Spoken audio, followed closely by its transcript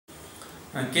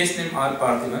Case name R.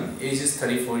 Parthivan, age is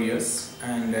 34 years,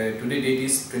 and today date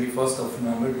is 21st of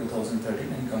November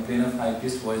 2013, and complaint of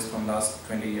high-pitched voice from last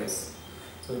 20 years.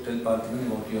 So tell Parthivan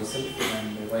about yourself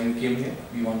and why you came here.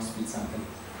 We want to speak something.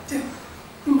 Yeah,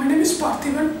 my name is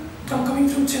Parthivan. I'm coming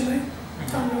from Chennai.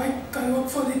 And I work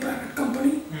for the private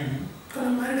company.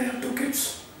 I'm married. I have 2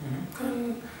 kids.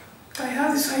 And I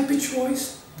have this high-pitched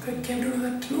voice. I came to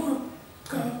know that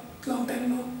a long time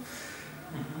now.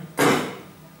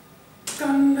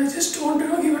 And I just want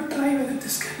to give a try whether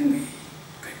this can be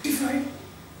rectified.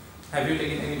 Have you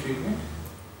taken any treatment?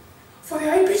 For the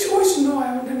high-pitched voice, no, I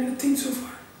haven't done anything so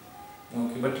far.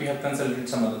 Okay, but you have consulted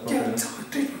some other problem? Yeah, some other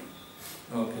treatment.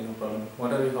 Okay, no problem.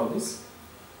 What are your hobbies?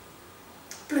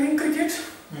 Playing cricket,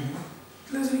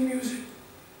 listening music.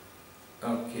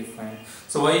 Okay, fine.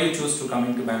 So why you choose to come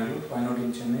into Bangalore? Why not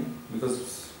in Chennai?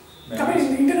 Because Coming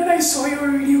in the internet, I saw your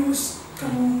videos.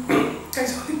 I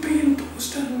saw the pre and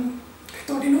post, and I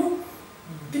thought,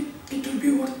 it will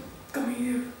be worth coming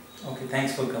here. Okay,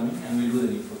 thanks for coming, and we'll do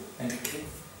the needful. Thank you.